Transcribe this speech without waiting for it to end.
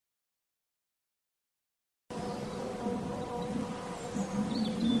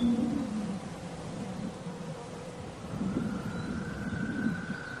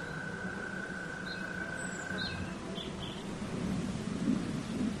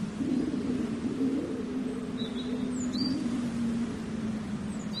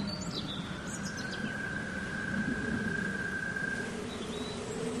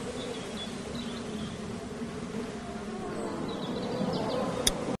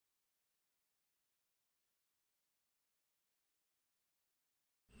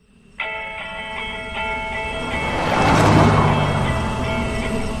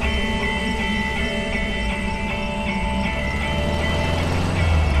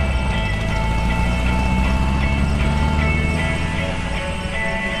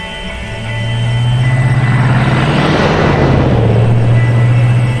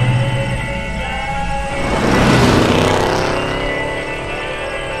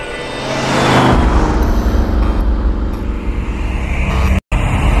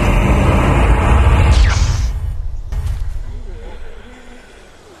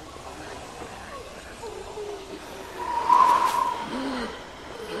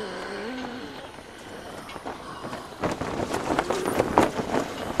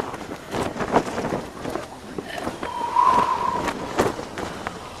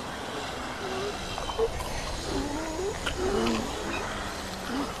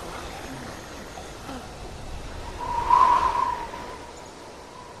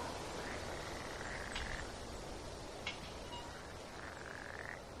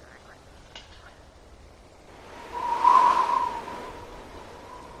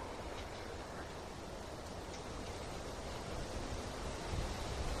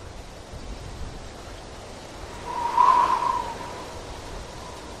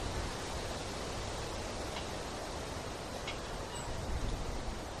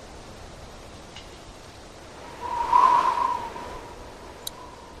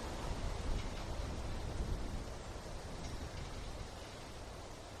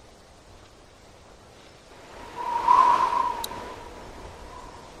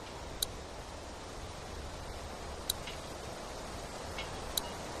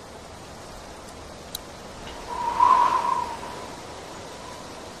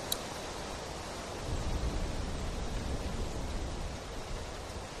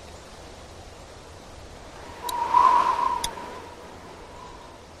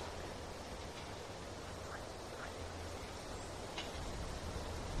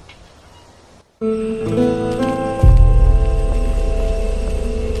Shouldn't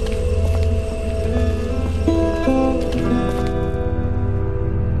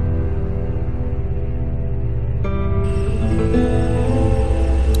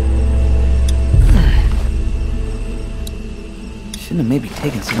have maybe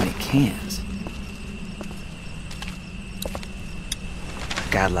taken so many cans.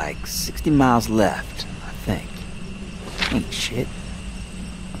 Got like 60 miles left, I think. Ain't shit.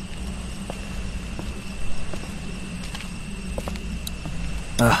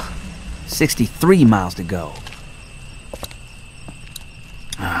 Ugh, 63 miles to go.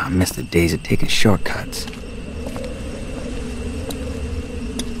 Ah, I miss the days of taking shortcuts.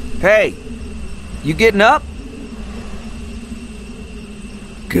 Hey, you getting up?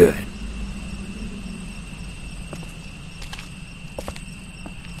 Good.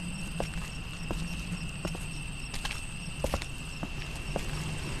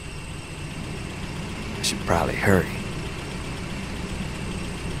 I should probably hurry.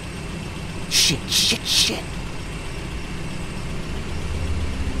 Shit.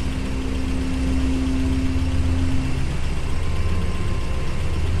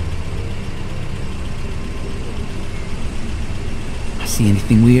 See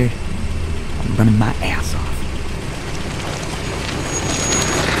anything weird? I'm running my ass off.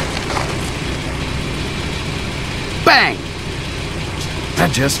 Bang!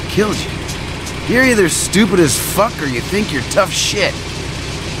 That just killed you. You're either stupid as fuck or you think you're tough shit.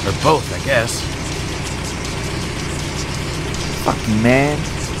 Or both, I guess. Fuck you, man.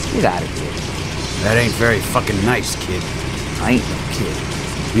 Get out of here. That ain't very fucking nice, kid. I ain't no kid.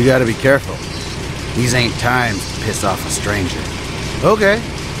 You gotta be careful. These ain't times to piss off a stranger. Okay,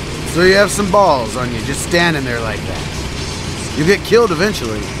 so you have some balls on you just standing there like that. You'll get killed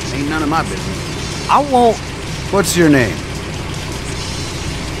eventually. Ain't none of my business. I won't. What's your name?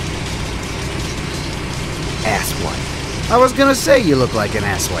 Asswipe. I was gonna say you look like an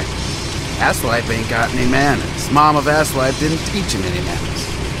asswipe. Asswipe ain't got any manners. Mom of Asswipe didn't teach him any manners.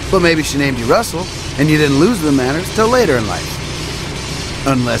 But maybe she named you Russell, and you didn't lose the manners till later in life.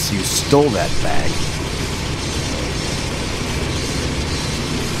 Unless you stole that bag.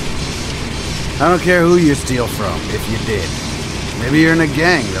 I don't care who you steal from, if you did. Maybe you're in a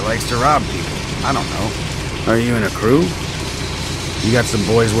gang that likes to rob people. I don't know. Are you in a crew? You got some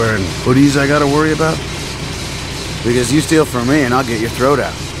boys wearing hoodies I gotta worry about? Because you steal from me and I'll get your throat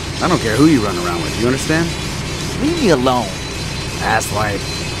out. I don't care who you run around with, you understand? Leave me alone. Asswipe.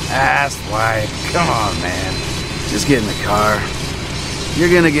 Asswipe. Come on, man. Just get in the car.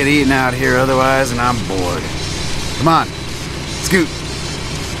 You're gonna get eaten out here otherwise, and I'm bored. Come on. Scoot.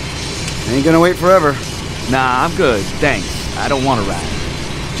 Ain't gonna wait forever. Nah, I'm good. Thanks. I don't want to ride.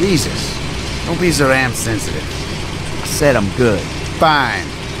 Jesus. Don't be so damn sensitive. I said I'm good. Fine.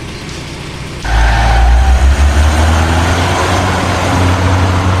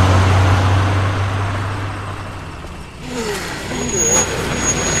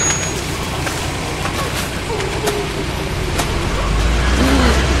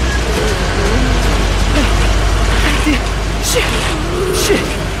 Shit.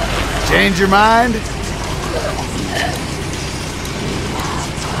 Change your mind?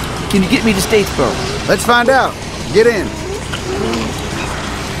 Can you get me to Statesboro? Let's find out. Get in.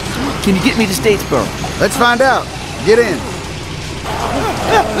 Can you get me to Statesboro? Let's find out. Get in.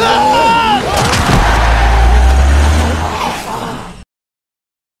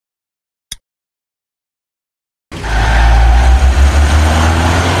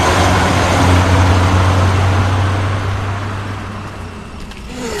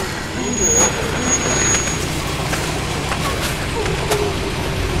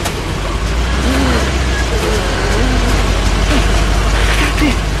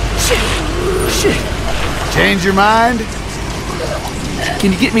 Change your mind?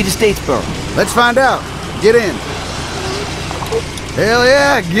 Can you get me to Statesboro? Let's find out. Get in. Hell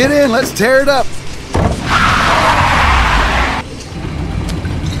yeah, get in. Let's tear it up.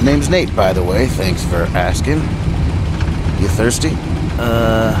 Name's Nate, by the way. Thanks for asking. You thirsty?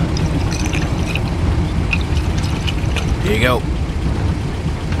 Here you go.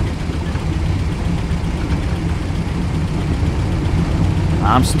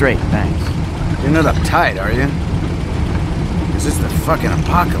 I'm straight, thanks. You're not uptight, are you? This is the fucking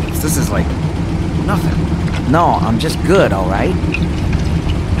apocalypse. This is like nothing. No, I'm just good, alright?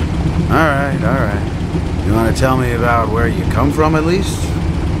 Alright. You want to tell me about where you come from, at least?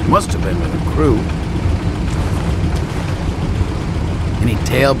 Must have been with a crew. Any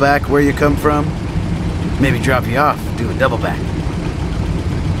tailback where you come from? Maybe drop you off, do a double back.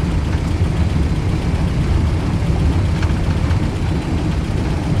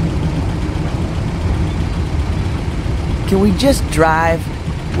 Can we just drive?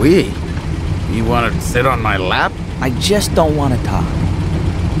 We? You want to sit on my lap? I just don't want to talk.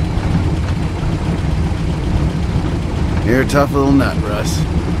 You're a tough little nut, Russ.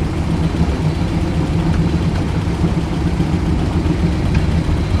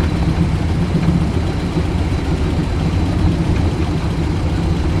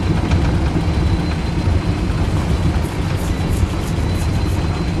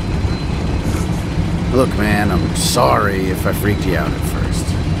 Look, man, I'm sorry if I freaked you out at first.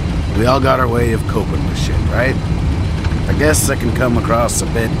 We all got our way of coping with shit, right? I guess I can come across a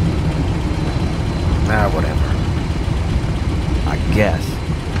bit... whatever. I guess.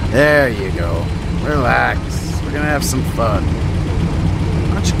 There you go. Relax. We're gonna have some fun.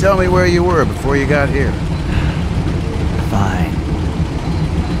 Why don't you tell me where you were before you got here? Fine.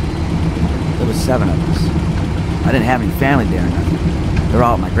 There was 7 of us. I didn't have any family there or nothing. They're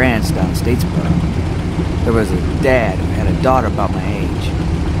all at my grand's down in Statesboro. There was a dad who had a daughter about my age.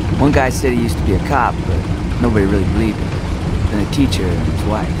 One guy said he used to be a cop, but nobody really believed him. Then a teacher and his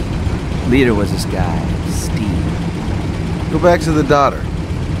wife. Leader was this guy, Steve. Go back to the daughter.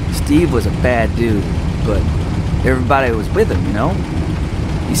 Steve was a bad dude, but everybody was with him, you know?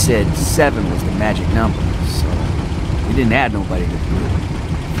 He said 7 was the magic number, so he didn't add nobody to the group.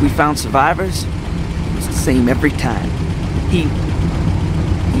 If we found survivors, it was the same every time.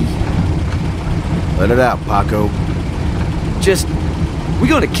 Let it out, Paco. Just, we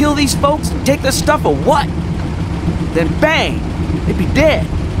gonna kill these folks and take their stuff or what? Then bang, they'd be dead.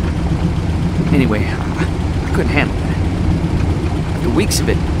 Anyway, I couldn't handle that. After weeks of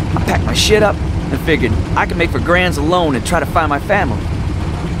it, I packed my shit up and figured I could make for grands alone and try to find my family.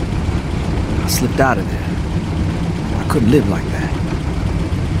 I slipped out of there. I couldn't live like that.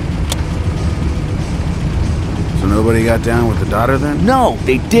 So nobody got down with the daughter then? No,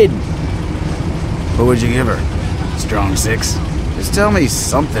 they didn't. What would you give her? Strong 6? Just tell me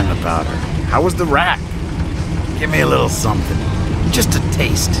something about her. How was the rack? Give me a little something. Just a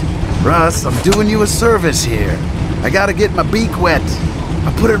taste. Russ, I'm doing you a service here. I gotta get my beak wet.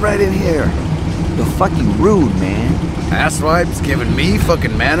 I put it right in here. You're fucking rude, man. Asswipes giving me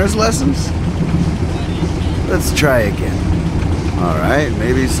fucking manners lessons? Let's try again. Alright,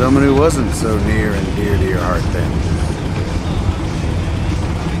 maybe someone who wasn't so near and dear to your heart then.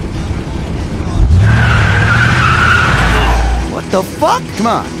 What the fuck? Come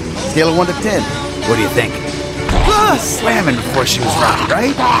on, scale of 1 to 10. What do you think? Slamming before she was rocked,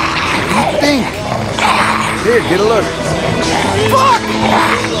 right? What do you think? Here, get a look. Fuck!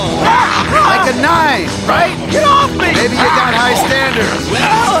 Like a 9, right? Get off me! Maybe you got high standards.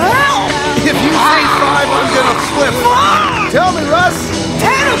 Help! If you say 5, I'm gonna flip. Tell me, Russ.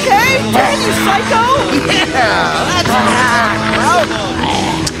 10, okay? 10, you psycho! Yeah, that's what I'm talking about.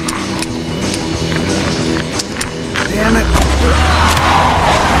 Damn it.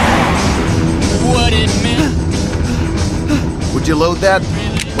 What it meant. Would you load that?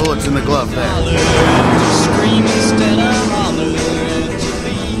 Bullets in the glove there. To scream instead of holler, and to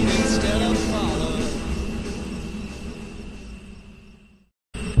lead instead of follow.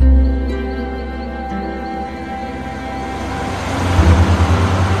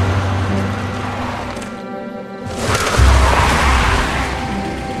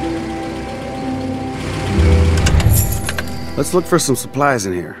 Let's look for some supplies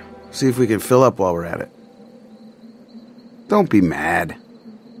in here. See if we can fill up while we're at it. Don't be mad.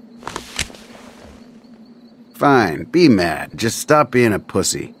 Fine, be mad. Just stop being a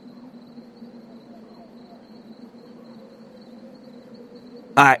pussy.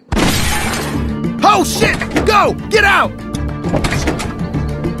 Alright. Oh shit! Go! Get out!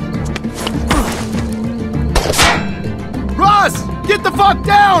 Ross! Get the fuck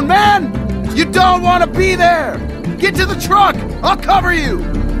down, man! You don't want to be there! Get to the truck! I'll cover you!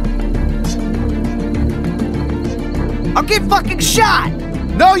 I'll get fucking shot!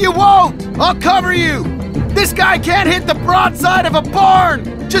 No, you won't! I'll cover you! This guy can't hit the broadside of a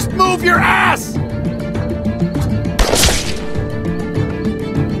barn! Just move your ass!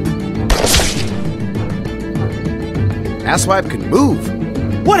 Asswipe can move.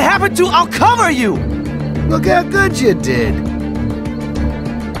 What happened to I'll cover you? Look how good you did.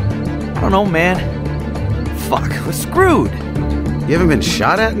 I don't know, man. Fuck, we're screwed. You haven't been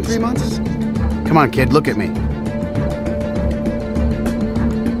shot at in 3 months? Come on, kid, look at me.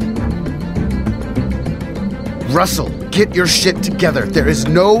 Russell, get your shit together. There is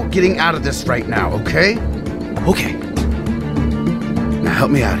no getting out of this right now, okay? Okay. Now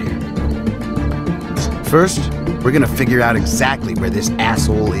help me out here. First, we're gonna figure out exactly where this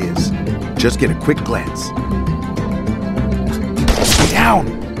asshole is. Just get a quick glance.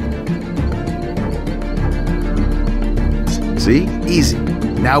 Down! See? Easy.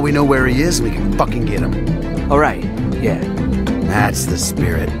 Now we know where he is, and we can fucking get him. All right, yeah. That's the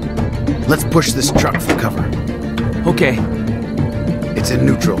spirit. Let's push this truck for cover. Okay. It's in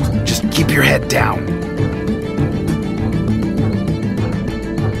neutral. Just keep your head down.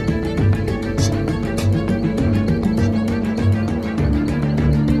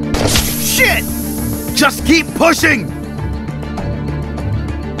 Shit! Just keep pushing!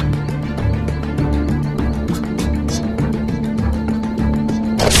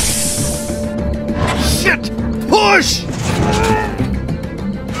 Shit! Push!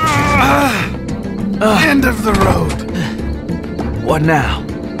 End of the road. What now?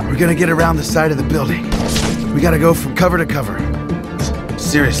 We're gonna get around the side of the building. We gotta go from cover to cover.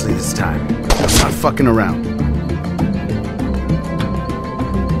 Seriously this time. I'm not fucking around.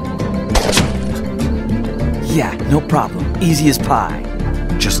 Yeah, no problem. Easy as pie.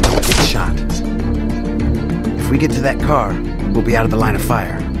 Just don't get shot. If we get to that car, we'll be out of the line of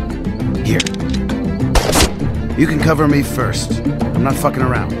fire. Here. You can cover me first. I'm not fucking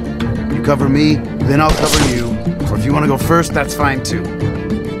around. You cover me, then I'll cover you. Or if you want to go first, that's fine too.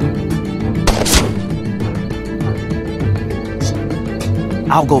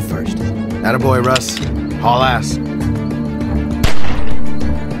 I'll go first. Attaboy, Russ. Haul ass.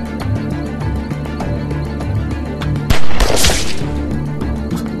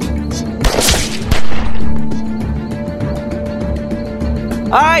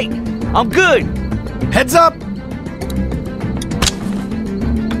 All right, I'm good. Heads up!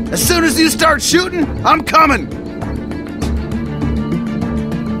 As soon as you start shooting, I'm coming!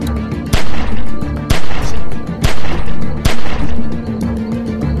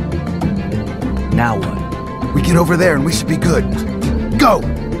 Now what? We get over there and we should be good. Go!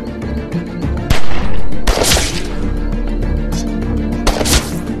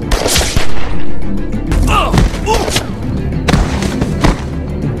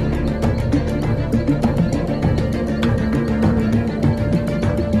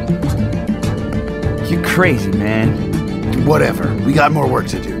 You crazy, man. Whatever. We got more work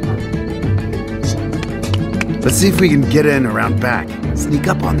to do. Let's see if we can get in around back. Sneak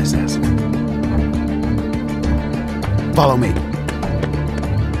up on this asshole. Follow me.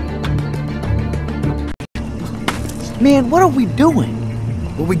 Man, what are we doing?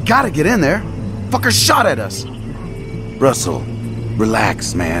 Well, we gotta get in there. Fucker shot at us. Russell,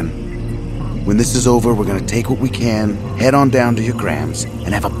 relax, man. When this is over, we're gonna take what we can, head on down to your Grams,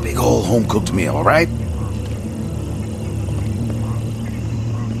 and have a big ol' home-cooked meal, all right?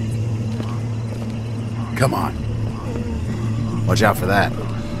 Come on. Watch out for that.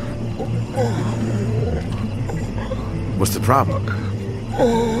 What's the problem?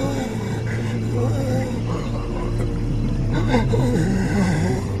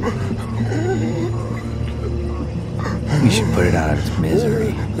 We should put it out of its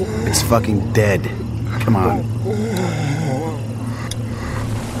misery. It's fucking dead. Come on.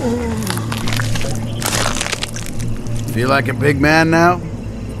 Feel like a big man now?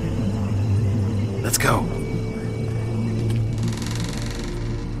 Let's go.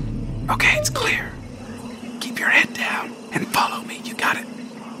 Okay, it's clear. Keep your head down and follow me. You got it.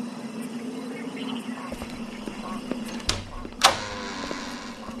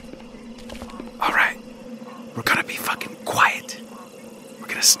 All right. We're gonna be fucking quiet. We're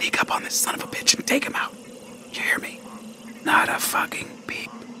gonna sneak up on this son of a bitch and take him out. You hear me? Not a fucking peep.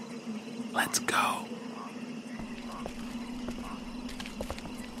 Let's go.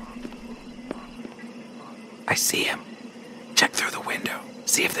 I see him. Check through the window.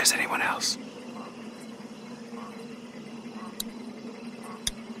 See if there's anyone else.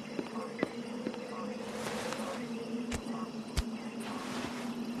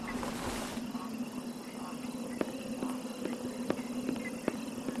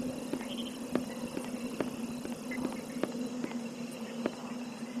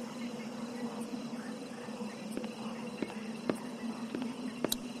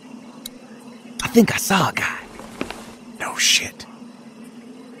 I think I saw a guy. No shit.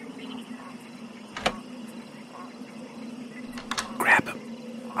 Grab him.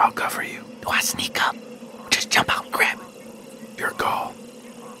 I'll cover you. Do I sneak up? Or just jump out and grab him? Your call.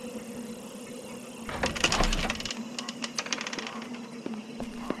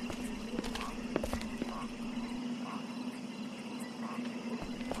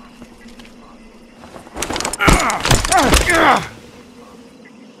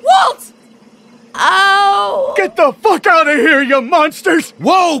 Walt! Ow! Get the fuck out of here, you monsters!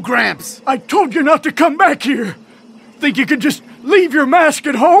 Whoa, Gramps! I told you not to come back here! Think you could just leave your mask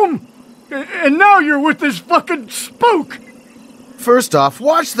at home? And now you're with this fucking spook! First off,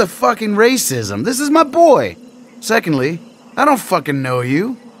 watch the fucking racism. This is my boy. Secondly, I don't fucking know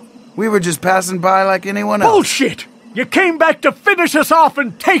you. We were just passing by like anyone else. Bullshit! You came back to finish us off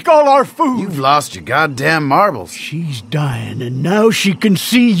and take all our food! You've lost your goddamn marbles. She's dying, and now she can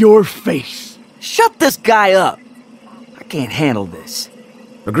see your face. Shut this guy up. I can't handle this.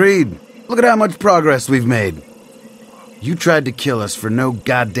 Agreed. Look at how much progress we've made. You tried to kill us for no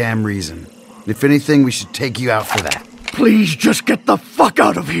goddamn reason. If anything, we should take you out for that. Please just get the fuck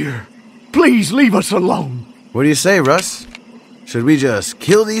out of here. Please leave us alone. What do you say, Russ? Should we just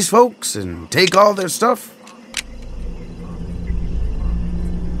kill these folks and take all their stuff?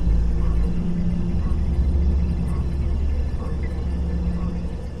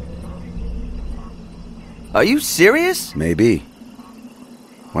 Are you serious? Maybe.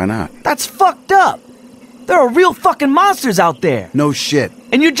 Why not? That's fucked up. There are real fucking monsters out there. No shit.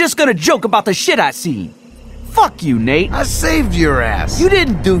 And you're just gonna joke about the shit I seen. Fuck you, Nate. I saved your ass. You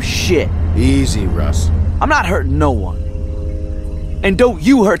didn't do shit. Easy, Russ. I'm not hurting no one. And don't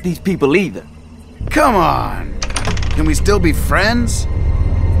you hurt these people either. Come on. Can we still be friends?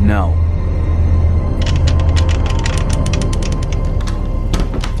 No.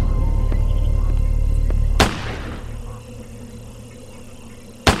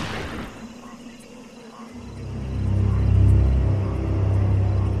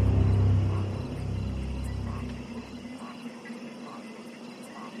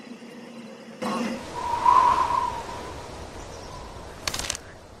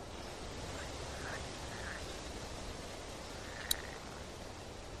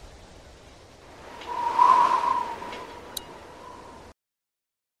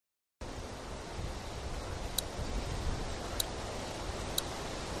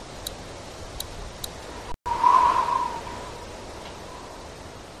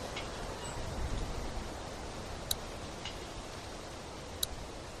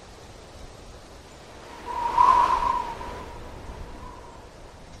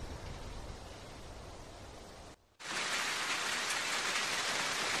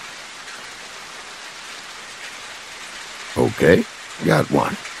 Okay, got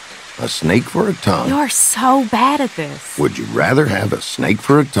one. A snake for a tongue. You're so bad at this. Would you rather have a snake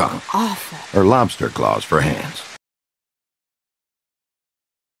for a tongue Awful. or lobster claws for hands?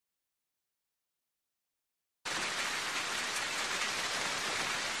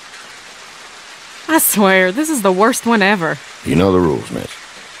 I swear, this is the worst one ever. You know the rules, miss.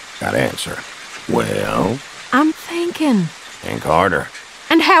 Got to answer. Well, I'm thinking. think harder.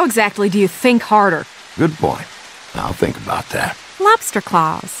 And how exactly do you think harder? Good point. I'll think about that. Lobster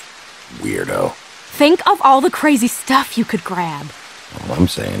claws. Weirdo. Think of all the crazy stuff you could grab. All I'm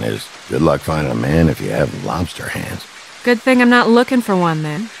saying is, good luck finding a man if you have lobster hands. Good thing I'm not looking for one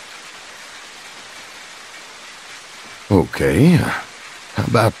then. Okay, how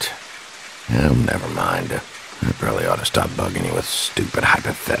about... never mind. I probably ought to stop bugging you with stupid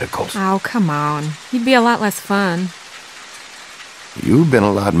hypotheticals. Oh, come on. You'd be a lot less fun. You've been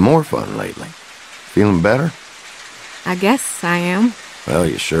a lot more fun lately. Feeling better? I guess I am. Well,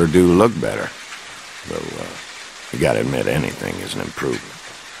 you sure do look better. Though, you gotta admit anything is an improvement.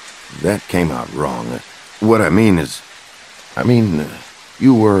 That came out wrong. What I mean is...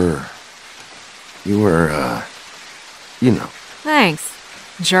 you were, you know. Thanks,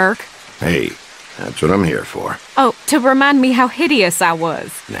 jerk. Hey, that's what I'm here for. Oh, to remind me how hideous I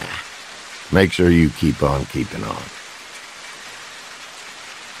was. Nah. Make sure you keep on keeping on.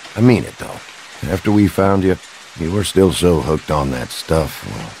 I mean it, though. After we found you, you were still so hooked on that stuff.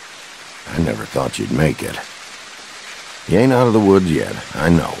 Well, I never thought you'd make it. You ain't out of the woods yet, I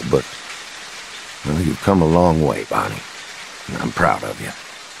know, but... well, you've come a long way, Bonnie. And I'm proud of you.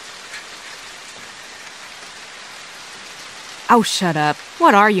 Oh, shut up.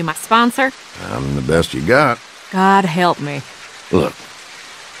 What are you, my sponsor? I'm the best you got. God help me. Look,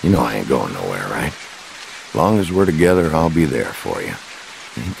 you know I ain't going nowhere, right? As long as we're together, I'll be there for you.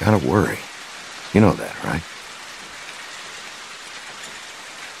 You ain't gotta worry. You know that, right?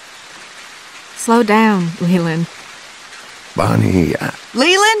 Slow down, Leland. Bonnie,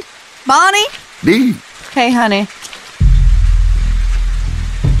 Leland? Bonnie? Dee. Hey, honey.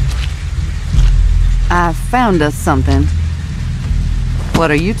 I found us something.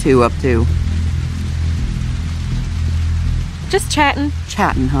 What are you two up to? Just chatting.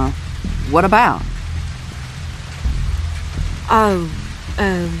 Chatting, huh? What about? Oh,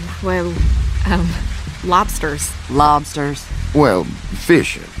 lobsters. Lobsters. Well,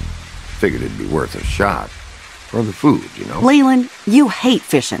 fishing. Figured it'd be worth a shot. For the food, you know. Leland, you hate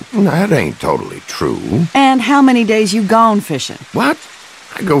fishing. That ain't totally true. And how many days you gone fishing? What?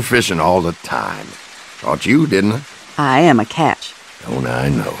 I go fishing all the time. Taught you, didn't I? I am a catch. Don't I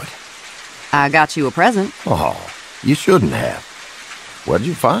know it? I got you a present. Oh, You shouldn't have. What'd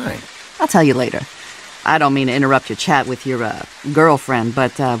you find? I'll tell you later. I don't mean to interrupt your chat with your, girlfriend,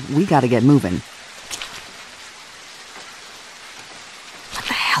 but, we gotta get moving. What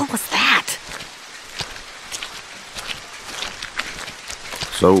the hell was that?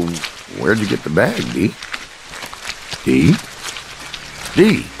 So, where'd you get the bag, Dee? Dee?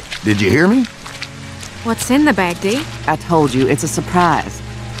 Dee, did you hear me? What's in the bag, Dee? I told you, it's a surprise.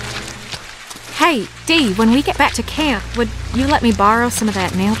 Hey, Dee, when we get back to camp, would you let me borrow some of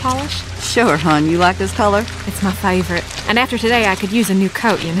that nail polish? Sure, hon, you like this color? It's my favorite. And after today, I could use a new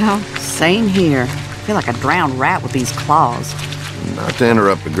coat, you know? Same here. I feel like a drowned rat with these claws. Not to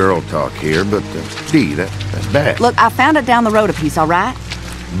interrupt the girl talk here, but, Dee, that's bad. Look, I found it down the road a piece, all right?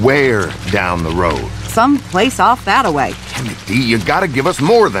 Where down the road? Some place off that-a-way. Damn it, Dee, you gotta give us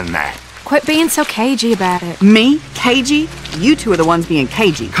more than that. Quit being so cagey about it. Me? Cagey? You two are the ones being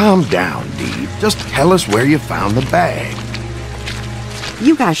cagey. Calm down, Dee. Just tell us where you found the bag.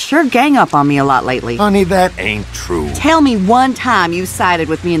 You guys sure gang up on me a lot lately. Honey, that ain't true. Tell me one time you sided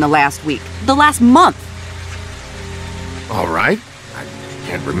with me in the last week. The last month. All right. I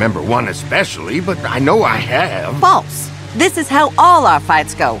can't remember one especially, but I know I have. False. This is how all our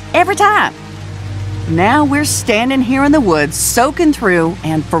fights go. Every time. Now we're standing here in the woods, soaking through,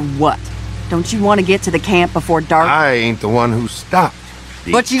 and for what? Don't you want to get to the camp before dark? I ain't the one who stopped,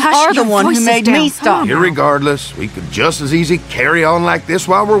 Dee. But you Hush, are the your one voice who is made down. me stop. Irregardless, we could just as easy carry on like this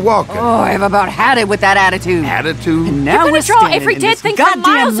while we're walking. Oh, I've about had it with that attitude. Attitude? And You're now gonna we're draw standing every in dead this thing from goddamn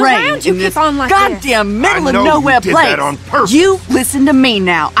miles rain around you in keep this on like this. goddamn middle I of know nowhere you did place. that on purpose. You listen to me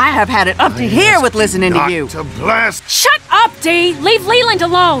now. I have had it up to here with listening Not to you. to blast. Shut up, Dee! Leave Leland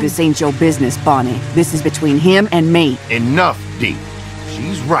alone! This ain't your business, Bonnie. This is between him and me. Enough, Dee.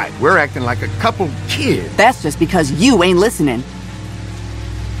 She's right. We're acting like a couple kids. That's just because you ain't listening.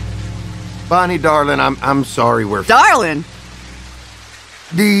 Bonnie, darling, I'm sorry we're... Darling,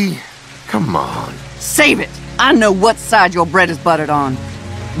 Dee, come on. save it. I know what side your bread is buttered on.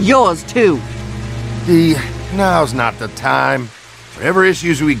 Yours, too. Dee, now's not the time. Whatever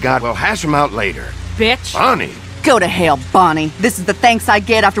issues we got, we'll hash them out later. Bitch! Bonnie! Go to hell, Bonnie. This is the thanks I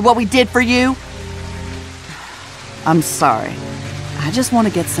get after what we did for you. I'm sorry. I just want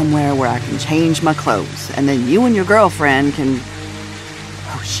to get somewhere where I can change my clothes, and then you and your girlfriend can...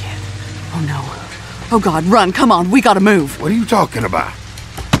 Oh, shit. Oh, no. Oh, God, run. Come on. We gotta move. What are you talking about?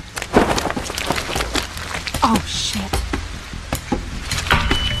 Oh, shit.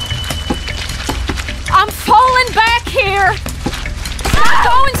 I'm falling back here! Stop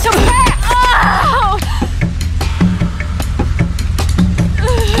going so fast! Oh!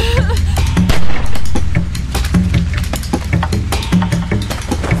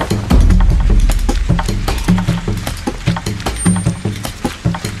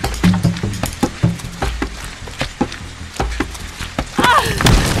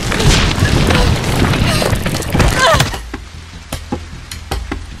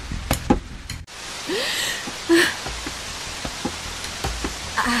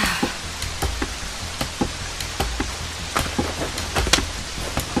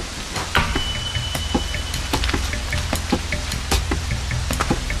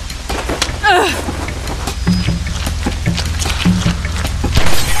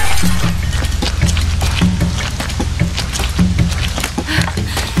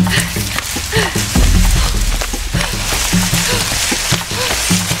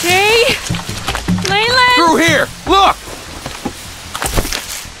 Through here! Look!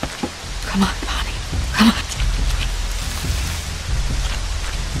 Come on, Bonnie. Come on.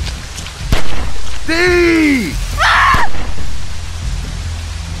 Dee!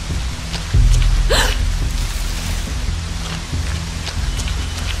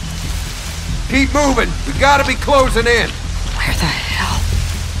 Keep moving. We gotta be closing in. Where the hell?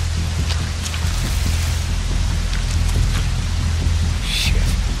 Shit.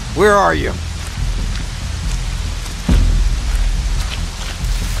 Where are you?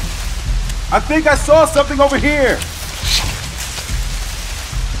 I think I saw something over here.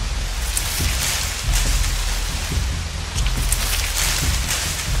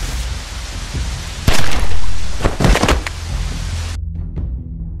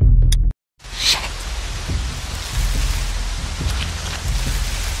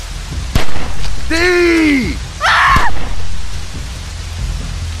 Dee!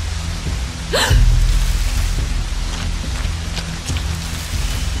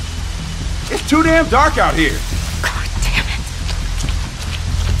 It's too damn dark out here. God damn it.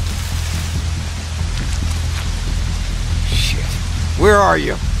 Shit. Where are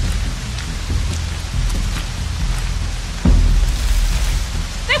you?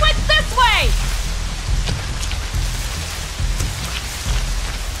 They went this way!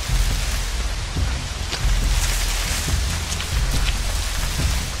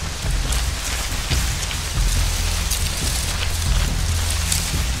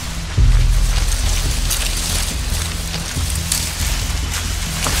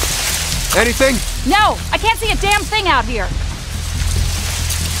 Anything? No, I can't see a damn thing out here.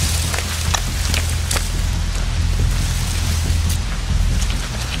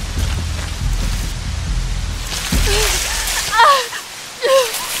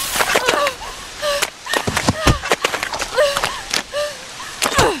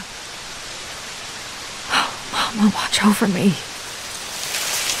 Mama, watch over me.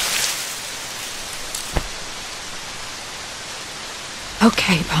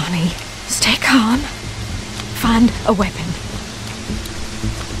 Okay, Bonnie. Stay calm. Find a weapon.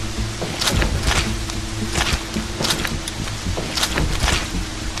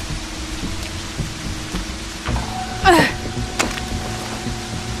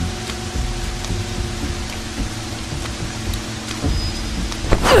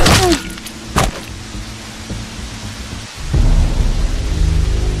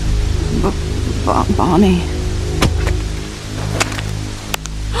 Bonnie.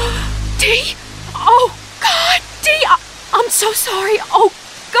 Dee! Oh, God! Dee! I'm so sorry. Oh,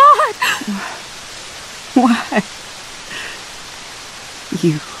 God! Why?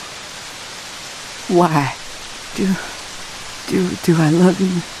 You... Why? Do I love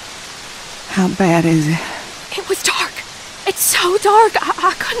you? How bad is it? It was dark. It's so dark.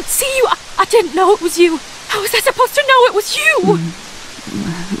 I couldn't see you. I didn't know it was you. How was I supposed to know it was you?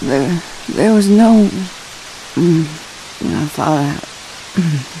 There was no... I thought I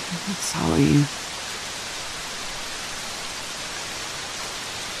saw you.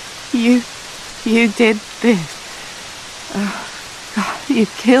 You did this. Oh, God, you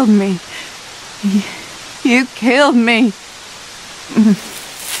killed me. You killed me.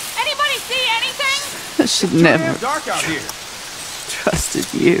 Anybody see anything? I should never Damn dark out here.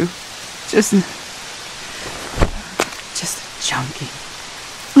 trusted you. Just a junkie.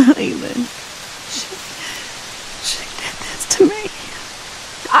 Leland. She did this to me.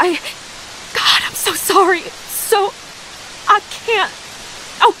 God, I'm so sorry. I can't.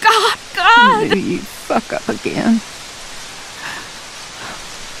 Oh, God! Maybe you fuck up again.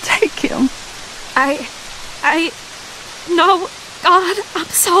 Take him. No, God, I'm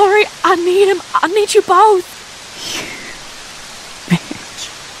sorry. I need him. I need you both. You bitch.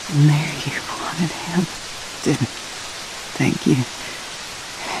 And there you wanted him. Didn't think you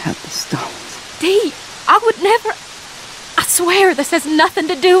had the stones. Dee, I would never... I swear this has nothing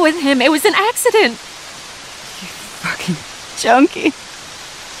to do with him. It was an accident. You fucking junkie.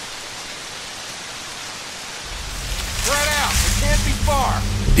 Spread out. It can't be far.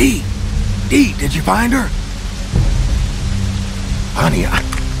 Dee! Dee, did you find her? Honey, I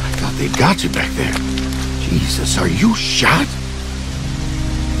thought they'd got you back there. Jesus, are you shot?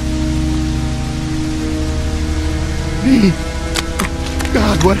 Dee!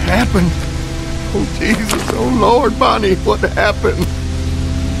 God, what happened? Oh, Jesus, oh, Lord, Bonnie, what happened?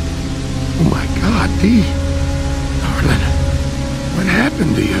 Oh, my God, Dee. Darling, what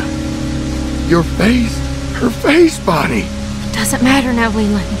happened to you? Your face, her face, Bonnie. It doesn't matter now,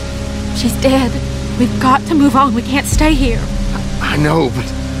 Leland. She's dead. We've got to move on. We can't stay here. I know, but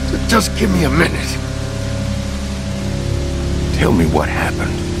just give me a minute. Tell me what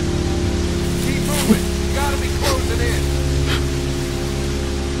happened. Keep moving. You gotta be closing in.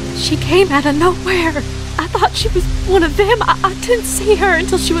 She came out of nowhere. I thought she was one of them. I didn't see her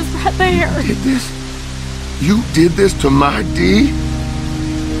until she was right there. You did this? You did this to my Dee?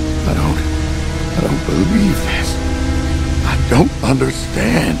 I don't believe this. I don't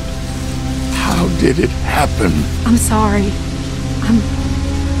understand. How did it happen? I'm sorry. I'm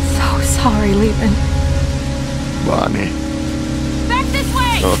so sorry, Leland. Bonnie. Back this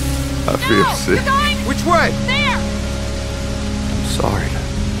way! Oh, I feel sick. You're going Which way? there! I'm sorry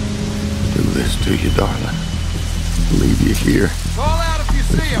to do this to you, darling. Leave you here. Call out if you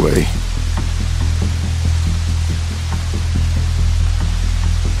see This him. way.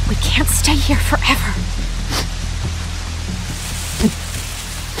 We can't stay here forever.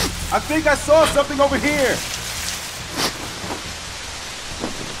 I think I saw something over here.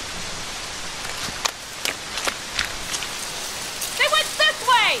 They went this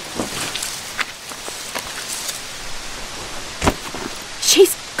way!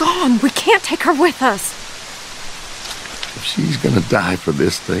 She's gone. We can't take her with us. If she's gonna die for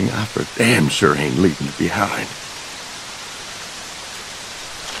this thing, I for damn sure ain't leaving it behind.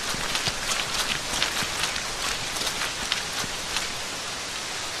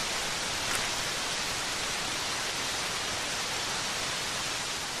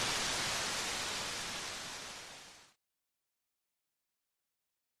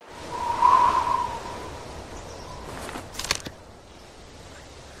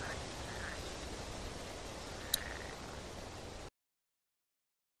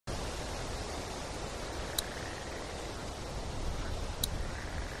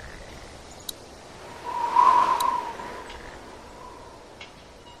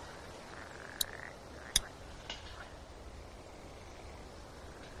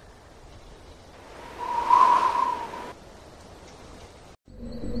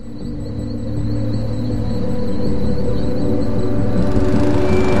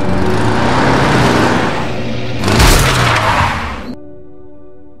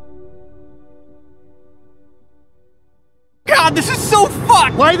 God, this is so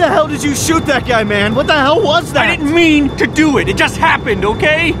fucked! Why the hell did you shoot that guy, man? What the hell was that? I didn't mean to do it. It just happened,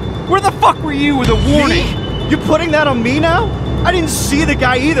 okay? Where the fuck were you with a warning? Me? You putting that on me now? I didn't see the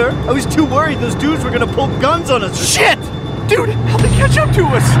guy either. I was too worried those dudes were gonna pull guns on us. Shit! Dude, how'd they catch up to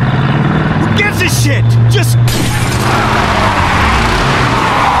us? Who gives a shit? Just...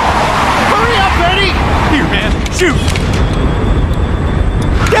 Hurry up, Eddie! Here, man. Shoot!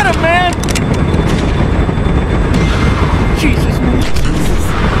 Get him, man! Jesus, man. Jesus.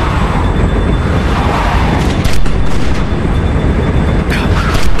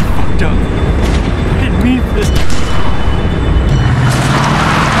 Fucked up. I didn't mean for this.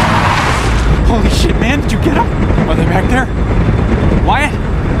 Holy shit, man. Did you get them? Are they back there? Wyatt?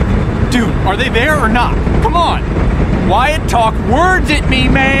 Dude, are they there or not? Come on! Wyatt, talk words at me,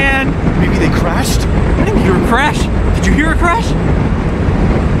 man! Maybe they crashed? I didn't hear a crash. Did you hear a crash?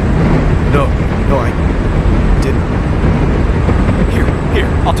 No, I didn't. Here,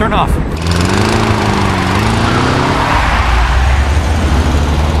 I'll turn off.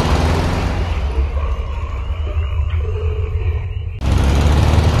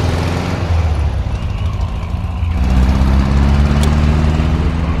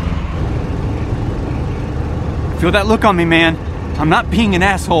 Feel that look on me, man. I'm not being an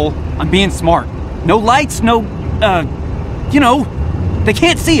asshole. I'm being smart. No lights, no, you know, they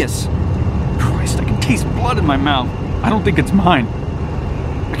can't see us. Christ, I can taste blood in my mouth. I don't think it's mine.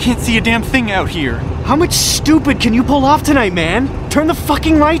 I can't see a damn thing out here. How much stupid can you pull off tonight, man? Turn the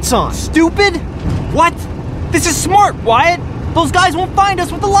fucking lights on. Stupid? What? This is smart, Wyatt. Those guys won't find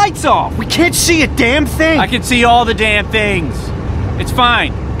us with the lights off. We can't see a damn thing. I can see all the damn things. It's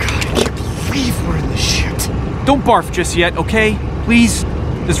fine. God, I can't believe we're in this shit. Don't barf just yet, okay? Please?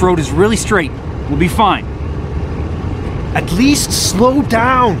 This road is really straight. We'll be fine. At least slow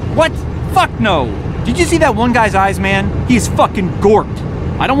down. What? Fuck no. Did you see that one guy's eyes, man? He is fucking gorked.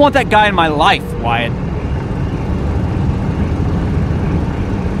 I don't want that guy in my life, Wyatt.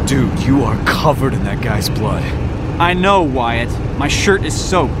 Dude, you are covered in that guy's blood. I know, Wyatt. My shirt is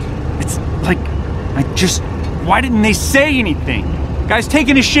soaked. It's like, why didn't they say anything? Guy's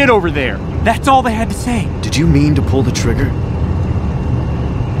taking his shit over there. That's all they had to say. Did you mean to pull the trigger?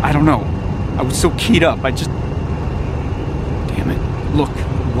 I don't know. I was so keyed up, Damn it. Look,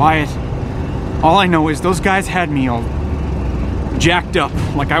 Wyatt, all I know is those guys had me all jacked up,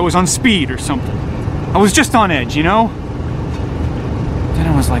 like I was on speed or something. I was just on edge, you know? Then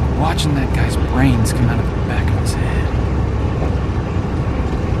I was like watching that guy's brains come out of the back of his head.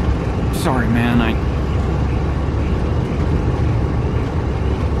 Sorry, man,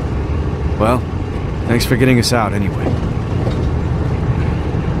 Well, thanks for getting us out anyway.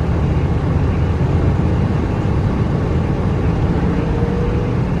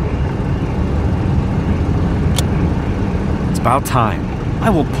 It's about time.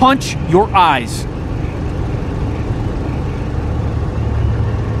 I will punch your eyes.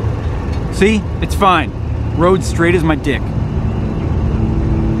 See? It's fine. Road's straight as my dick.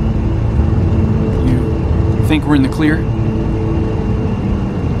 You think we're in the clear?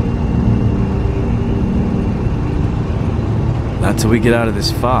 Not till we get out of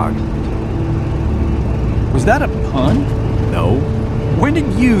this fog. Was that a pun? No. When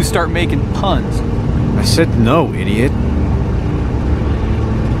did you start making puns? I said no, idiot.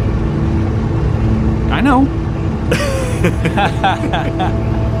 I know.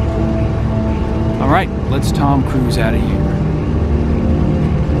 All right, let's Tom Cruise out of here.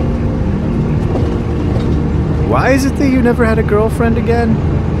 Why is it that you never had a girlfriend again?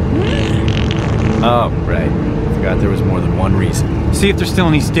 Oh, right. Forgot there was more than one reason. See if there's still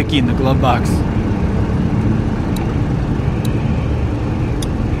any sticky in the glove box.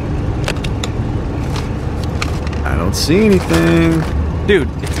 I don't see anything. Dude,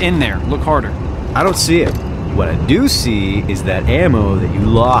 it's in there. Look harder. I don't see it. What I do see is that ammo that you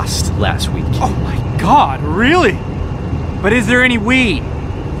lost last week. Oh my god, really? But is there any weed?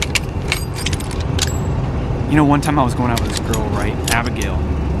 You know, one time I was going out with this girl, right? Abigail.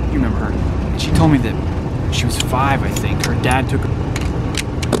 You remember her? And she told me that when she was 5, I think, her dad took her...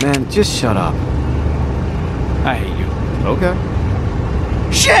 Man, just shut up. I hate you. Okay.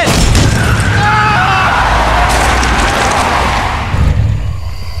 Shit!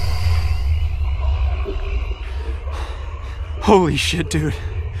 Holy shit, dude.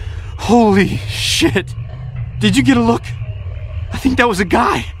 Holy shit. Did you get a look? I think that was a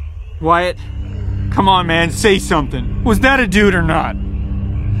guy. Wyatt, come on, man, say something. Was that a dude or not?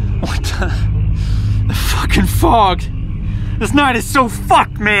 What the fucking fog. This night is so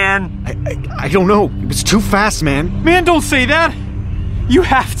fucked, man. I don't know. It was too fast, man. Man, don't say that. You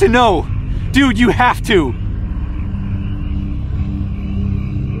have to know. Dude, you have to.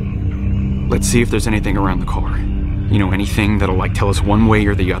 Let's see if there's anything around the car. You know, anything that'll like tell us one way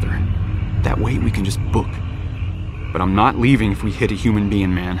or the other. That way we can just book. But I'm not leaving if we hit a human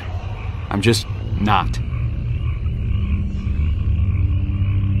being, man. I'm just not.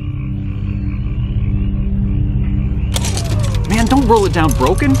 Man, don't roll it down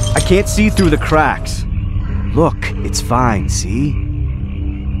broken. I can't see through the cracks. Look, it's fine, see?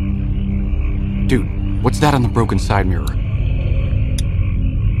 Dude, what's that on the broken side mirror?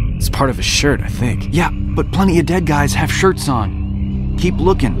 It's part of his shirt, I think. Yeah, but plenty of dead guys have shirts on. Keep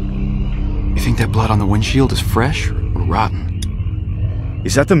looking. You think that blood on the windshield is fresh or rotten?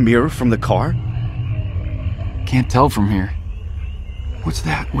 Is that the mirror from the car? Can't tell from here. What's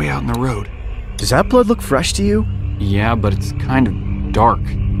that way out in the road? Does that blood look fresh to you? Yeah, but it's kind of dark.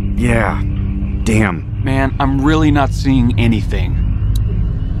 Yeah. Damn. Man, I'm really not seeing anything.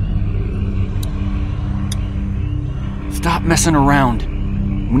 Stop messing around.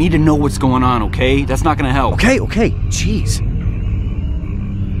 We need to know what's going on, okay? That's not gonna help. Okay, jeez.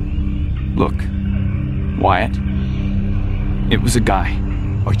 Look, Wyatt. It was a guy.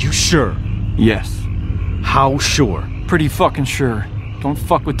 Are you sure? Yes. How sure? Pretty fucking sure. Don't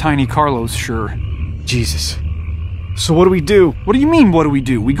fuck with Tiny Carlos, sure. Jesus. So what do we do? What do you mean, what do we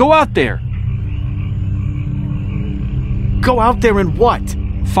do? We go out there. Go out there and what?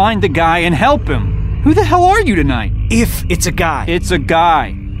 Find the guy and help him. Who the hell are you tonight? If it's a guy. It's a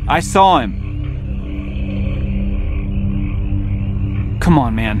guy. I saw him. Come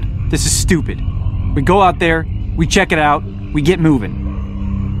on, man. This is stupid. We go out there, we check it out, we get moving.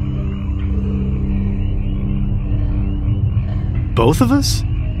 Both of us?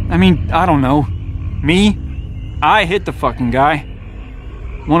 I mean, I don't know. Me? I hit the fucking guy.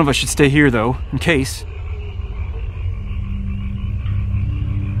 One of us should stay here, though, in case.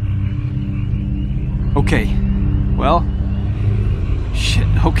 Okay. Well... Shit,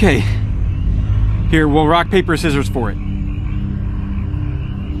 okay. Here, we'll rock, paper, scissors for it.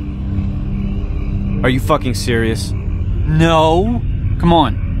 Are you fucking serious? No. Come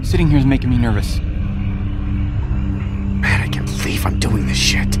on. Sitting here is making me nervous. Man, I can't believe I'm doing this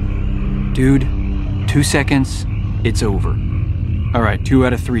shit. Dude, 2 seconds, it's over. All right, 2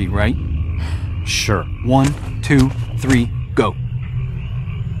 out of 3, right? Sure. 1, 2, 3, go.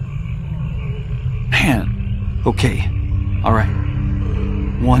 Man. Okay. All right.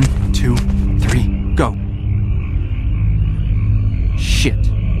 1, 2, 3, go. Shit.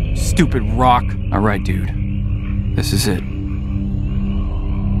 Stupid rock. All right, dude. This is it.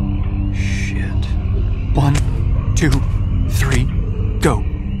 Shit. 1, 2, 3, go.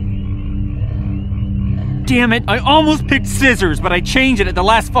 Damn it, I almost picked scissors, but I changed it at the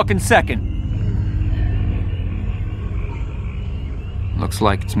last fucking second. Looks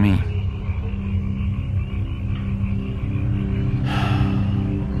like it's me.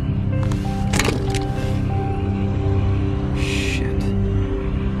 Shit.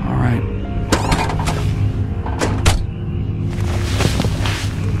 All right.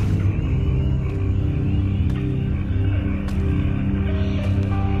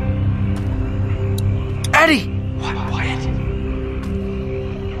 Eddie! What, Wyatt?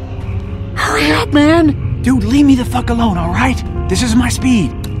 Hurry up, man! Dude, leave me the fuck alone, all right? This is my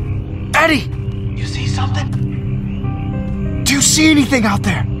speed. Eddie! You see something? Do you see anything out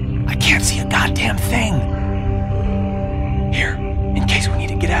there? I can't see a goddamn thing. Here, in case we need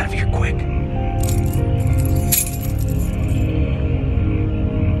to get out of here quick.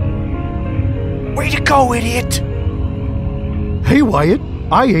 Way to go, idiot! Hey, Wyatt.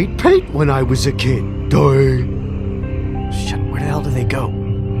 I ate paint when I was a kid. Die. Shit, where the hell do they go?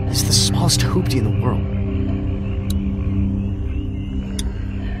 It's the smallest hoopty in the world.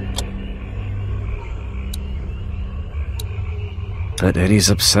 Bet Eddie's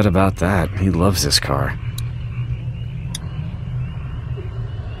upset about that. He loves this car.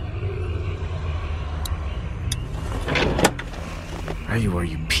 There you are,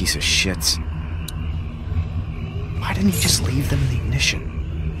 you piece of shits. Why didn't he just leave them in the ignition?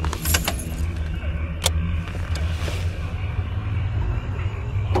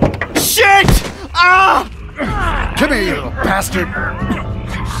 Shit! Ah! Come here, you little bastard!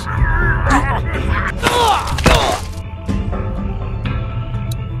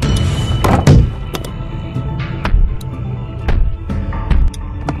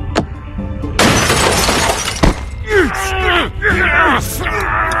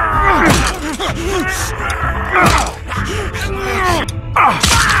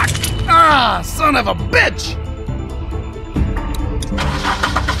 Ah, son of a bitch!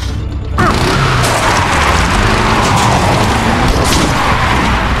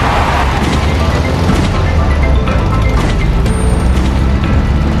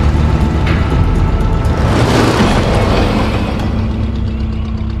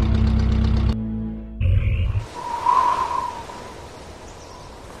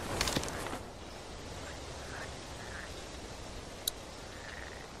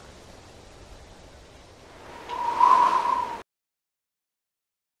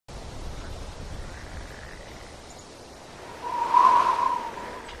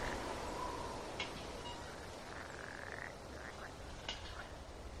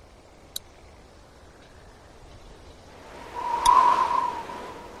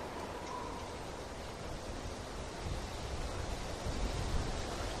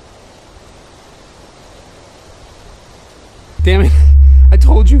 Damn it. I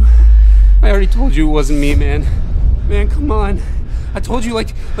told you. I already told you it wasn't me, man. Man, come on. I told you like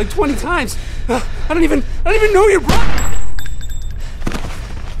 20 times. I don't even know your brother.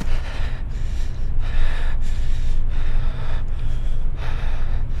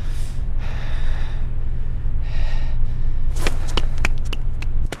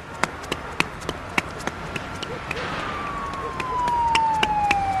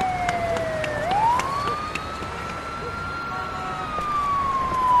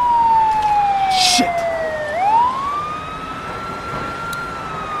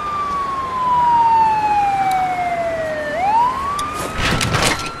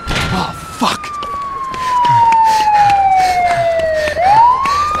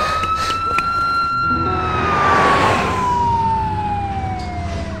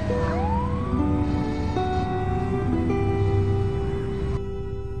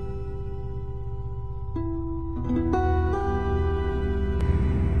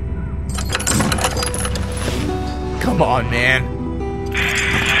 Come on, man.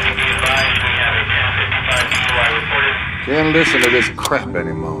 Can't listen to this crap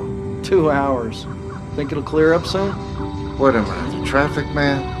anymore. 2 hours. Think it'll clear up soon? What am I, the traffic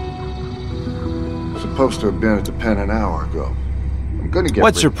man? Supposed to have been at the pen an hour ago. I'm gonna get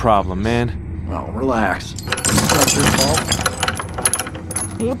What's your problem, man? Well, relax. It's not your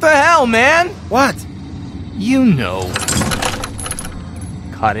fault. What the hell, man? What? You know.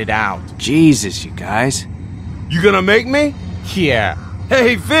 Cut it out. Jesus, you guys. You gonna make me? Yeah.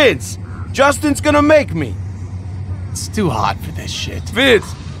 Hey, Vince! Justin's gonna make me! It's too hot for this shit. Vince,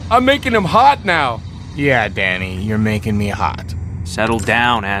 I'm making him hot now. Yeah, Danny, you're making me hot. Settle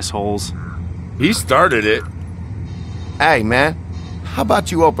down, assholes. He started it. Hey, man. How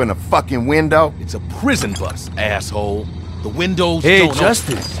about you open a fucking window? It's a prison bus, asshole. The windows Hey, don't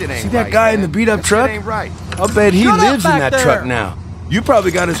Justin, Shit see ain't that right, guy man. in the beat-up That truck? shit ain't right. I'll bet he Shut up lives in back that truck there. now. You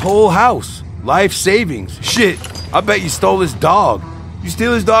probably got his whole house. Life savings. Shit, I bet you stole his dog. You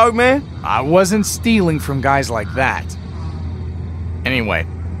steal his dog, man? I wasn't stealing from guys like that. Anyway,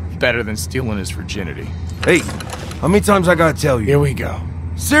 better than stealing his virginity. Hey, how many times I gotta tell you? Here we go.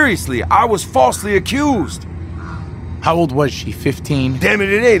 Seriously, I was falsely accused. How old was she, 15? Damn it,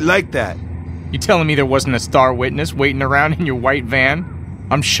 it ain't like that. You telling me there wasn't a star witness waiting around in your white van?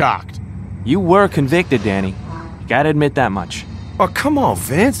 I'm shocked. You were convicted, Danny. You gotta admit that much. Oh, come on,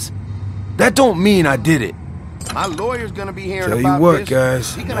 Vince. That don't mean I did it. My lawyer's gonna be hearing Tell you about what, this.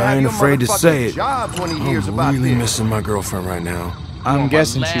 guys, He gonna I have ain't your afraid to say motherfucking it. jobs when he hears I'm about really this. missing my girlfriend right now. I'm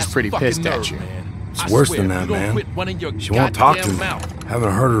guessing last she's pretty fucking pissed at nerve, you. man. It's I worse swear, than if that, you don't man. quit running your She won't talk to goddamn me. mouth.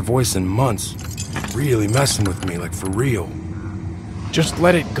 Haven't heard her voice in months. Really messing with me, like for real. Just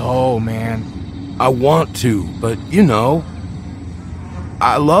let it go, man. I want to, but you know,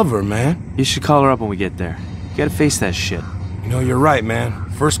 I love her, man. You should call her up when we get there. You gotta face that shit. You know, you're right, man.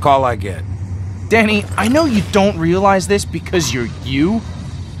 First call I get. Danny, I know you don't realize this because you're you,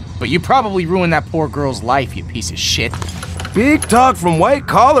 but you probably ruined that poor girl's life, you piece of shit. Big talk from White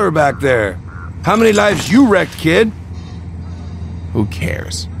Collar back there. How many lives you wrecked, kid? Who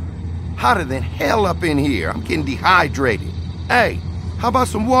cares? Hotter than hell up in here. I'm getting dehydrated. Hey, how about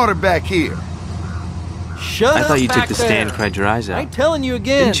some water back here? Shut I up thought you took back the there. stand and cried your eyes I out. ain't telling you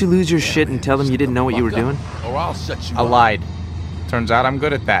again. Didn't you lose your shit and tell them you didn't know what you were doing? Or I'll shut you I up. lied. Turns out I'm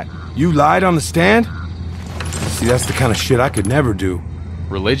good at that. You lied on the stand? See, that's the kind of shit I could never do.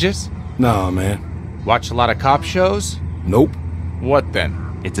 Religious? Nah, man. Watch a lot of cop shows? Nope. What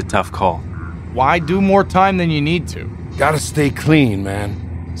then? It's a tough call. Why do more time than you need to? Gotta stay clean,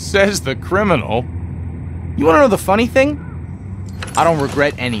 man. Says the criminal. You wanna know the funny thing? I don't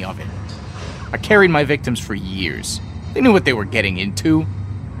regret any of it. I carried my victims for years. They knew what they were getting into.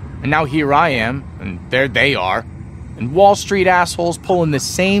 And now here I am, and there they are. And Wall Street assholes pulling the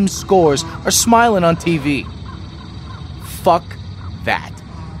same scores are smiling on TV. Fuck that.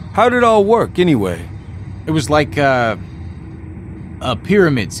 How'd it all work, anyway? It was like a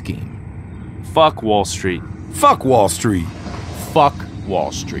pyramid scheme. Fuck Wall Street. Fuck Wall Street. Fuck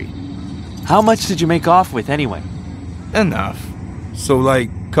Wall Street. How much did you make off with anyway? Enough. So, like,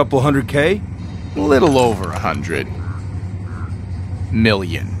 couple $100K? A little over 100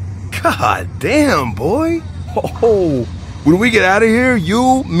 million. God damn, boy. Oh, when we get out of here,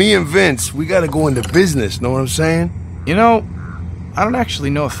 you, me, and Vince, we gotta go into business, know what I'm saying? You know, I don't actually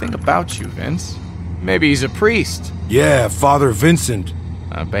know a thing about you, Vince. Maybe he's a priest. Yeah, Father Vincent.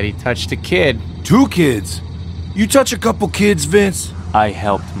 I bet he touched a kid. 2 kids. You touch a couple kids, Vince? I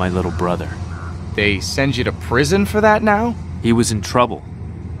helped my little brother. They send you to prison for that now? He was in trouble.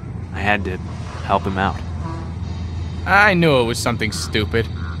 I had to help him out. I knew it was something stupid.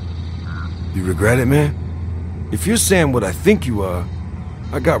 You regret it, man? If you're saying what I think you are,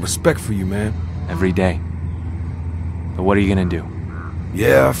 I got respect for you, man. Every day. But what are you gonna do?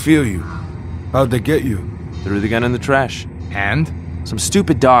 Yeah, I feel you. How'd they get you? Threw the gun in the trash. And? Some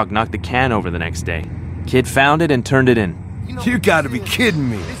stupid dog knocked the can over the next day. Kid found it and turned it in. You gotta be kidding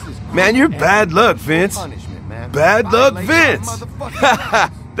me. Man, you're bad luck, Vince. Bad luck, Vince.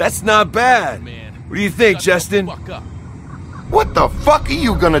 That's not bad. What do you think, Justin? What the fuck are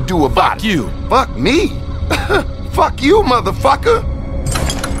you gonna do about it? You. Fuck me? Fuck you, motherfucker!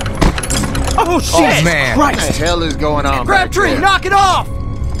 Oh, shit! Oh, man. What the hell is going on Crabtree, knock it off!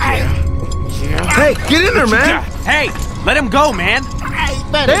 Hey, get in there, man! Hey, let him go, man!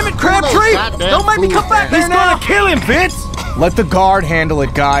 Damn it, Crabtree! Don't make me come back there now! He's gonna kill him, Vince! Let the guard handle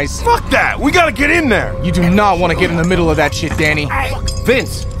it, guys. Fuck that! We gotta get in there! You do not want to get in the middle of that shit, Danny.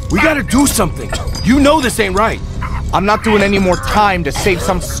 Vince, we gotta do something. You know this ain't right. I'm not doing any more time to save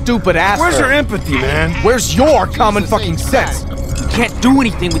some stupid asshole. Where's your empathy, man? Where's your common fucking sense? You can't do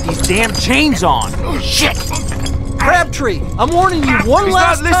anything with these damn chains on. Oh, shit! Crabtree, I'm warning you one He's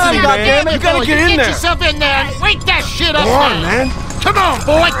last not time, listening, man. goddammit! You gotta get in there. yourself in there and wake that shit up. Come on, man. Come on,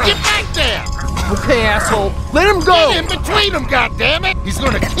 boy, get back there. Okay, asshole, let him go! Get in between them, goddammit. He's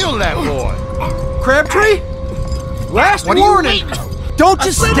gonna kill that boy. Crabtree, last What are you warning! waiting? Don't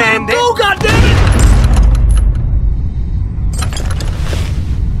just stand there. Go, goddammit!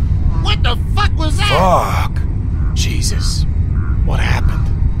 What the fuck was that? Fuck. Jesus. What happened?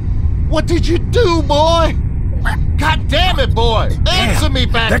 What did you do, boy? God damn it, boy! Answer me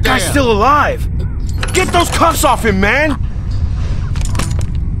back That there. guy's still alive. Get those cuffs off him, man!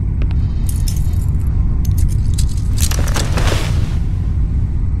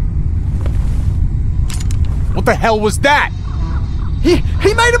 What the hell was that? He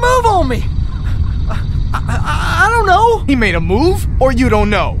made a move on me! I don't know! He made a move, or you don't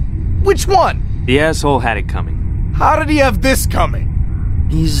know? Which one? The asshole had it coming. How did he have this coming?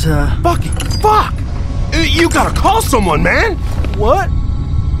 He's, Fuck! You gotta call someone, man! What?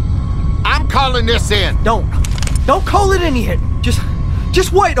 I'm calling this in. Don't call it in yet.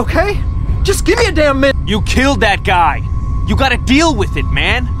 Just wait, okay? Just give me a damn minute. You killed that guy. You gotta deal with it,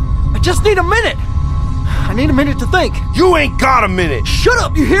 man. I just need a minute. I need a minute to think. You ain't got a minute! Shut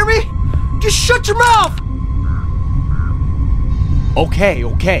up, you hear me? Just shut your mouth! Okay.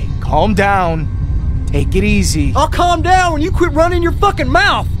 Calm down. Take it easy. I'll calm down when you quit running your fucking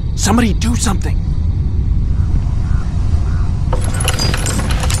mouth. Somebody do something.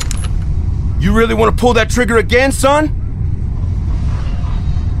 You really want to pull that trigger again, son?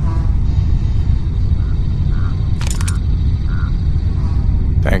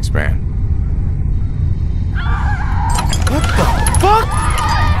 Thanks, man. What the fuck?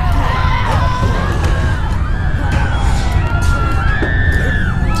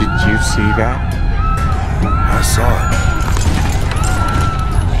 Did you see that? I saw it.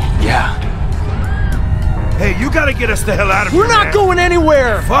 Yeah. Hey, you gotta get us the hell out of here, We're not man. going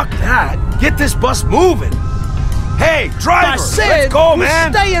anywhere. Fuck that. Get this bus moving. Hey, driver, I said let's go, we're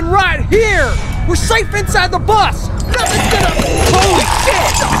man. staying right here. We're safe inside the bus. Nothing's gonna... Holy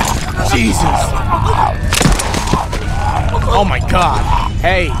shit! Jesus! Oh my God!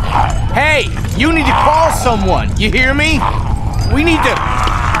 Hey! You need to call someone. You hear me? We need to...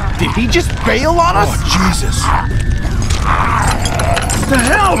 Did he just bail on us? Oh, Jesus. What the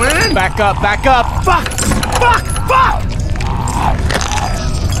hell, man? Back up! Fuck!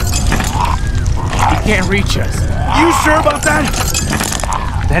 He can't reach us. You sure about that?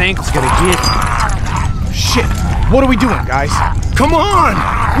 That ankle's gonna give. Shit! What are we doing, guys? Come on!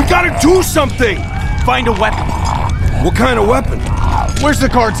 We gotta do something! Find a weapon. What kind of weapon? Where's the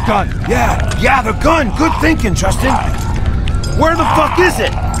guard's gun? Yeah, the gun. Good thinking, Justin. Where the fuck is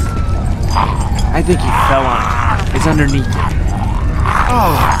it? I think he fell on it. It's underneath it.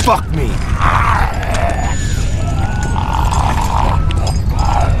 Oh, fuck me.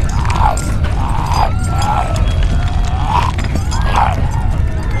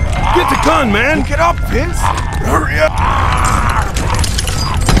 Get the gun, man! Pick it up, Vince! Hurry up!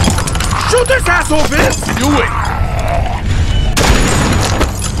 Shoot this asshole, Vince! Do it!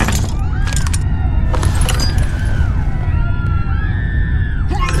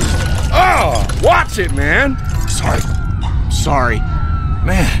 Oh, watch it, man! Sorry.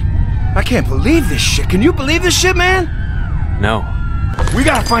 Man, I can't believe this shit. Can you believe this shit, man? No. We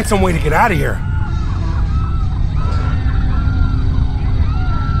gotta find some way to get out of here.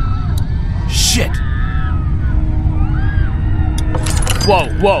 Shit!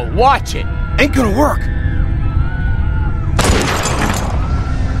 Whoa, watch it! Ain't gonna work.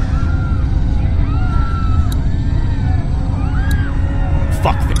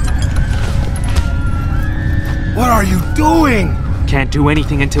 Fuck them. What are you doing? Can't do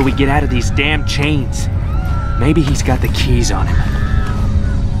anything until we get out of these damn chains. Maybe he's got the keys on him.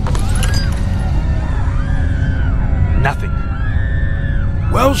 Nothing.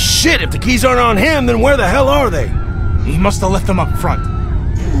 Well, shit, if the keys aren't on him, then where the hell are they? He must have left them up front.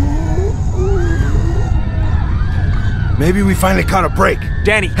 Maybe we finally caught a break.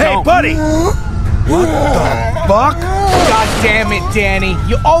 Danny, hey, don't. buddy! What the fuck? God damn it, Danny.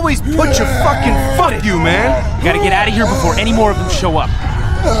 You always put your fucking foot in. Fuck you, man. We gotta get out of here before any more of them show up.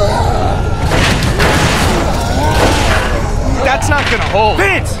 That's not gonna hold.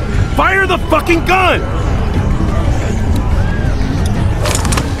 Vince! Fire the fucking gun!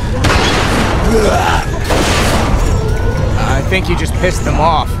 I think you just pissed them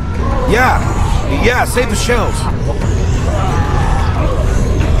off. Yeah, save the shells.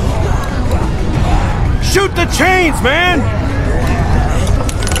 Shoot the chains, man!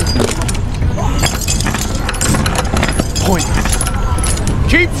 Point.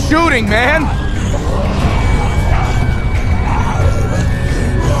 Keep shooting, man!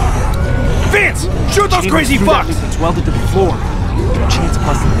 Vince! Shoot those crazy fucks! It's welded to the floor. Chance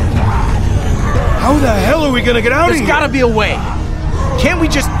busting it. How the hell are we gonna get out of here? There's gotta be a way. Can't we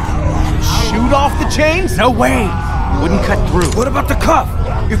just shoot off the chains? No way! Wouldn't cut through. What about the cuff?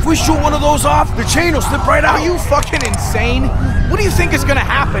 If we shoot one of those off, the chain will slip right out. Are you fucking insane? What do you think is gonna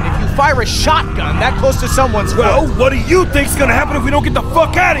happen if you fire a shotgun that close to someone's Well, foot? what do you think's gonna happen if we don't get the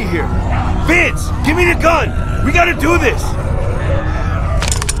fuck out of here? Vince, give me the gun. We gotta do this.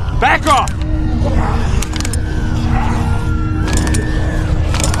 Back off!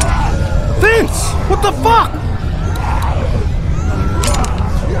 Vince, what the fuck?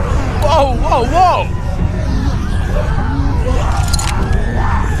 Whoa, whoa, whoa!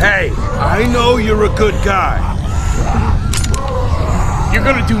 Hey, I know you're a good guy. You're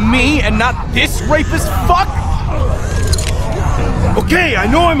gonna do me and not this rapist fuck? Okay, I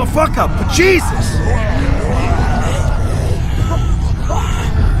know I'm a fuck up, but Jesus!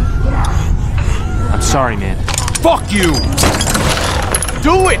 I'm sorry, man. Fuck you!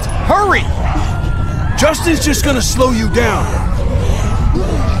 Do it! Hurry! Justin's just gonna slow you down.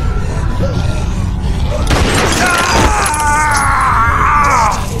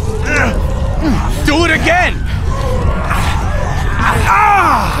 Do it again!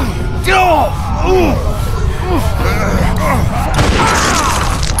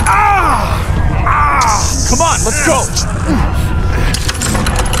 Come on, let's go!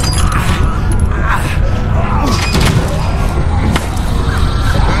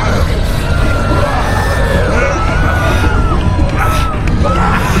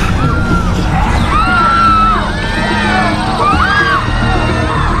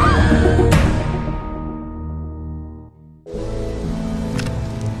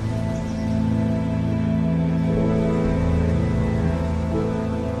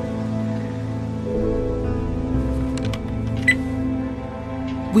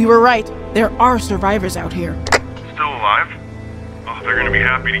 We were right. There are survivors out here. Still alive? Oh, they're gonna be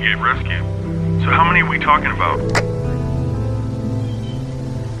happy to get rescued. So how many are we talking about?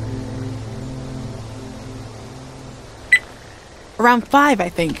 Around 5, I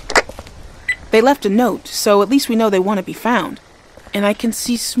think. They left a note, so at least we know they want to be found. And I can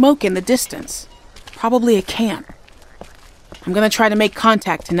see smoke in the distance. Probably a camp. I'm gonna try to make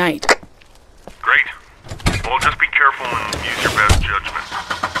contact tonight. Great. Well, just be careful and use your best judgment.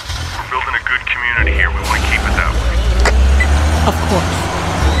 We're building a good community here. We want to keep it that way. Of course.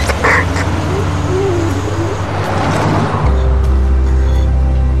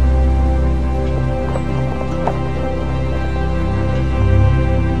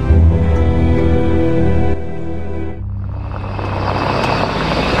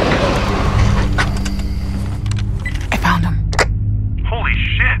 I found him. Holy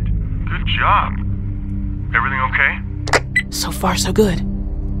shit. Good job. Everything okay? So far, so good.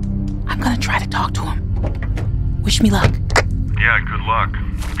 I'm gonna try to talk to him. Wish me luck. Yeah, good luck.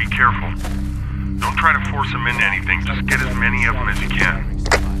 Be careful. Don't try to force them into anything. Just get as many of them as you can.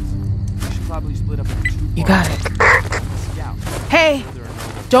 You got it. Hey!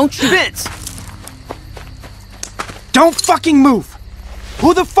 Don't shoot. Vince! Don't fucking move!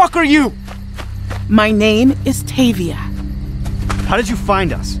 Who the fuck are you? My name is Tavia. How did you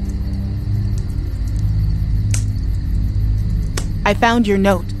find us? I found your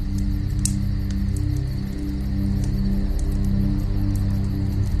note.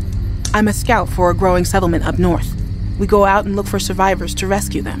 I'm a scout for a growing settlement up north. We go out and look for survivors to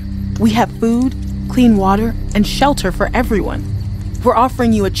rescue them. We have food, clean water, and shelter for everyone. We're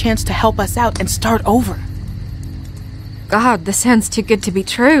offering you a chance to help us out and start over. God, this sounds too good to be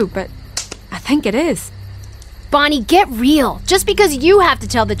true, but I think it is. Bonnie, get real. Just because you have to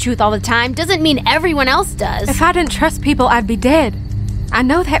tell the truth all the time doesn't mean everyone else does. If I didn't trust people, I'd be dead. I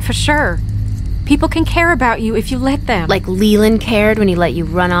know that for sure. People can care about you if you let them. Like Leland cared when he let you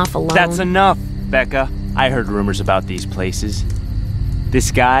run off alone. That's enough, Becca. I heard rumors about these places.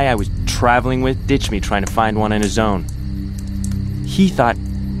 This guy I was traveling with ditched me trying to find one in his own. He thought,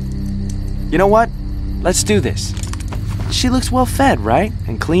 you know what? Let's do this. She looks well fed, right?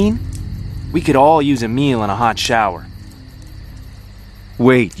 And clean? We could all use a meal and a hot shower.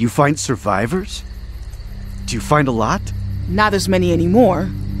 Wait, you find survivors? Do you find a lot? Not as many anymore,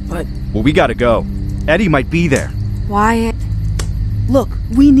 but... Well, we gotta go. Eddie might be there. Wyatt. Look,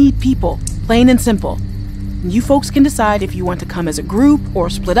 we need people, plain and simple. You folks can decide if you want to come as a group, or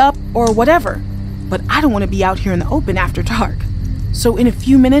split up, or whatever. But I don't want to be out here in the open after dark. So in a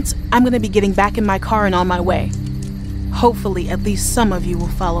few minutes, I'm gonna be getting back in my car and on my way. Hopefully, at least some of you will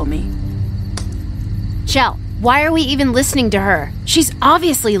follow me. Chell, why are we even listening to her? She's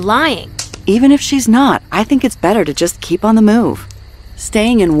obviously lying. Even if she's not, I think it's better to just keep on the move.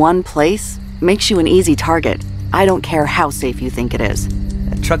 Staying in one place makes you an easy target. I don't care how safe you think it is.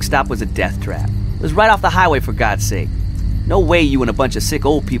 That truck stop was a death trap. It was right off the highway, for God's sake. No way you and a bunch of sick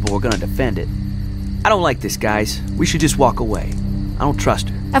old people were gonna defend it. I don't like this, guys. We should just walk away. I don't trust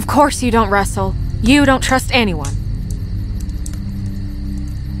her. Of course you don't, Russell. You don't trust anyone.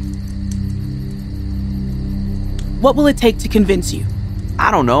 What will it take to convince you?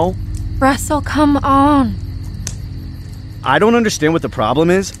 I don't know. Russell, come on. I don't understand what the problem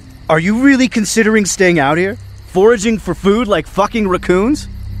is. Are you really considering staying out here? Foraging for food like fucking raccoons?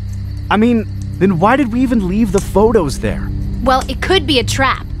 I mean, then why did we even leave the photos there? Well, it could be a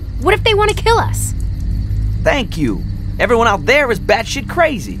trap. What if they want to kill us? Thank you. Everyone out there is batshit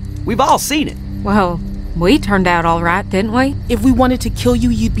crazy. We've all seen it. Well, we turned out all right, didn't we? If we wanted to kill you,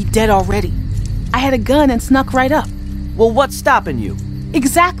 you'd be dead already. I had a gun and snuck right up. Well, what's stopping you?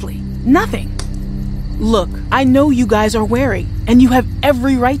 Exactly. Nothing. Look, I know you guys are wary, and you have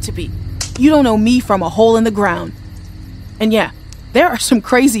every right to be. You don't know me from a hole in the ground. And yeah, there are some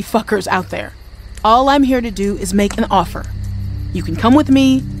crazy fuckers out there. All I'm here to do is make an offer. You can come with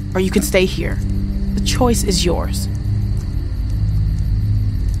me, or you can stay here. The choice is yours.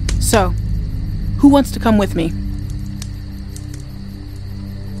 So, who wants to come with me?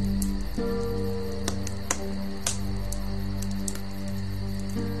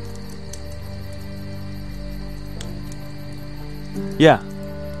 Yeah.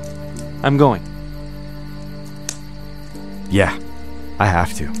 I'm going. Yeah, I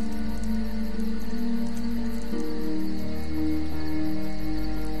have to.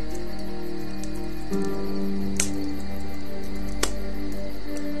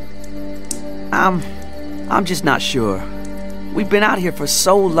 I'm just not sure. We've been out here for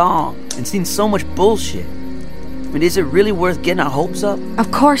so long and seen so much bullshit. I mean, is it really worth getting our hopes up?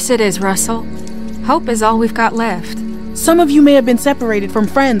 Of course it is, Russell. Hope is all we've got left. Some of you may have been separated from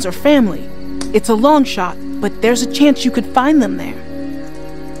friends or family. It's a long shot, but there's a chance you could find them there.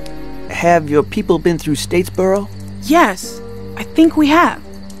 Have your people been through Statesboro? Yes, I think we have.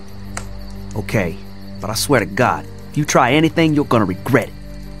 Okay, but I swear to God, if you try anything, you're gonna regret it.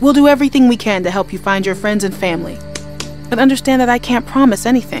 We'll do everything we can to help you find your friends and family. But understand that I can't promise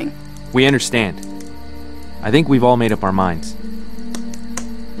anything. We understand. I think we've all made up our minds.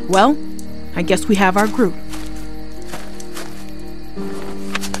 Well, I guess we have our group.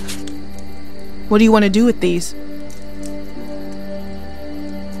 What do you want to do with these?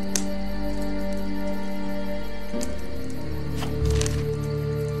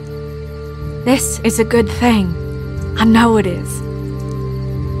 This is a good thing. I know it is.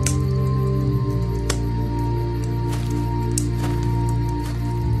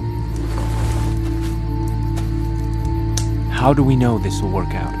 How do we know this will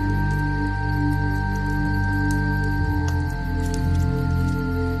work out?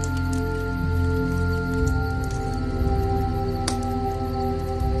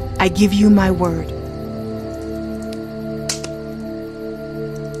 I give you my word.